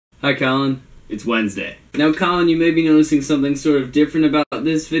Hi Colin, it's Wednesday. Now Colin, you may be noticing something sort of different about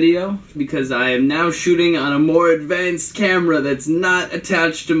this video because I am now shooting on a more advanced camera that's not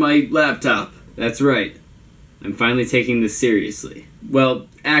attached to my laptop. That's right, I'm finally taking this seriously. Well,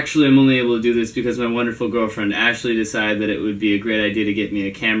 actually I'm only able to do this because my wonderful girlfriend Ashley decided that it would be a great idea to get me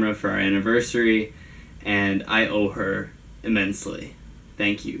a camera for our anniversary, and I owe her immensely.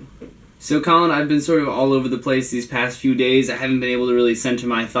 Thank you. So Colin, I've been sort of all over the place these past few days. I haven't been able to really center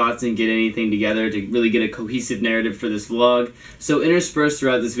my thoughts and get anything together to really get a cohesive narrative for this vlog. So interspersed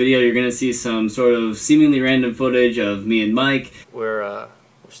throughout this video, you're going to see some sort of seemingly random footage of me and Mike. We're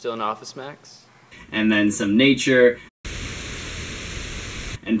still in Office Max. And then some nature.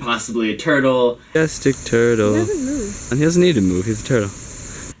 And possibly a turtle. Majestic turtle. He doesn't move. And he doesn't need to move, he's a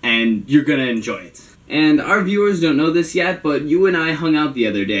turtle. And you're going to enjoy it. And our viewers don't know this yet, but you and I hung out the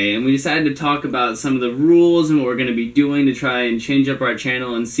other day and we decided to talk about some of the rules and what we're going to be doing to try and change up our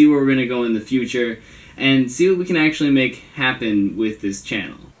channel and see where we're going to go in the future and see what we can actually make happen with this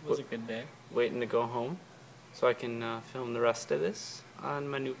channel. It was a good day. Waiting to go home so I can film the rest of this on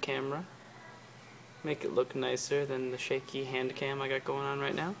my new camera. Make it look nicer than the shaky hand cam I got going on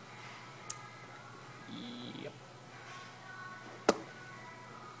right now.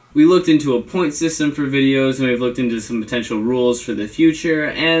 We looked into a point system for videos, and we've looked into some potential rules for the future,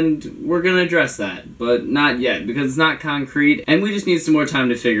 and we're gonna address that, but not yet, because it's not concrete, and we just need some more time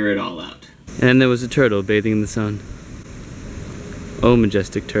to figure it all out. And there was a turtle bathing in the sun. Oh,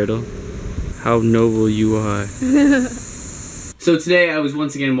 majestic turtle, how noble you are. So today I was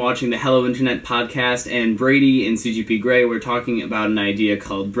once again watching the Hello Internet podcast, and Brady and CGP Grey were talking about an idea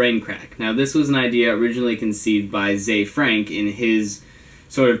called brain crack. Now this was an idea originally conceived by Zay Frank in his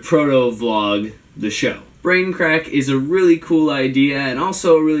sort of proto-vlog, The Show. Brain crack is a really cool idea and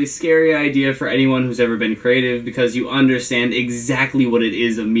also a really scary idea for anyone who's ever been creative because you understand exactly what it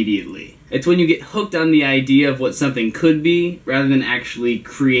is immediately. It's when you get hooked on the idea of what something could be rather than actually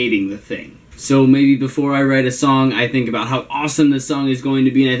creating the thing. So maybe before I write a song, I think about how awesome this song is going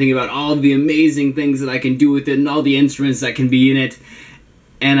to be, and I think about all of the amazing things that I can do with it and all the instruments that can be in it,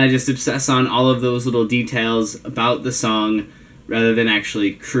 and I just obsess on all of those little details about the song rather than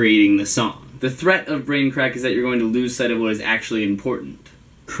actually creating the song. The threat of brain crack is that you're going to lose sight of what is actually important.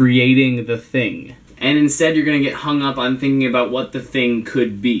 Creating the thing. And instead you're going to get hung up on thinking about what the thing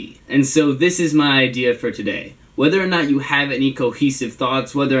could be. And so this is my idea for today. Whether or not you have any cohesive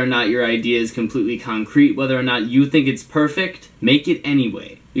thoughts, whether or not your idea is completely concrete, whether or not you think it's perfect, make it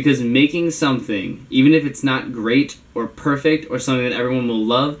anyway. Because making something, even if it's not great or perfect or something that everyone will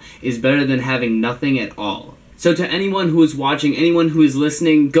love, is better than having nothing at all. So to anyone who is watching, anyone who is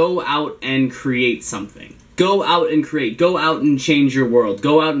listening, go out and create something. Go out and create. Go out and change your world.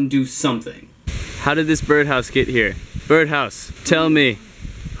 Go out and do something. How did this birdhouse get here? Birdhouse, tell me,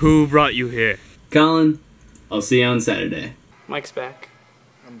 who brought you here? Colin, I'll see you on Saturday. Mike's back.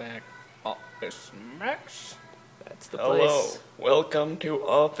 I'm back. Office Max? That's the Hello. place. Welcome to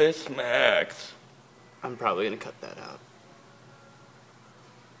Office Max. I'm probably gonna cut that out.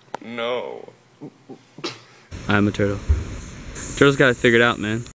 No. I'm a turtle. Turtle's got it figured out, man.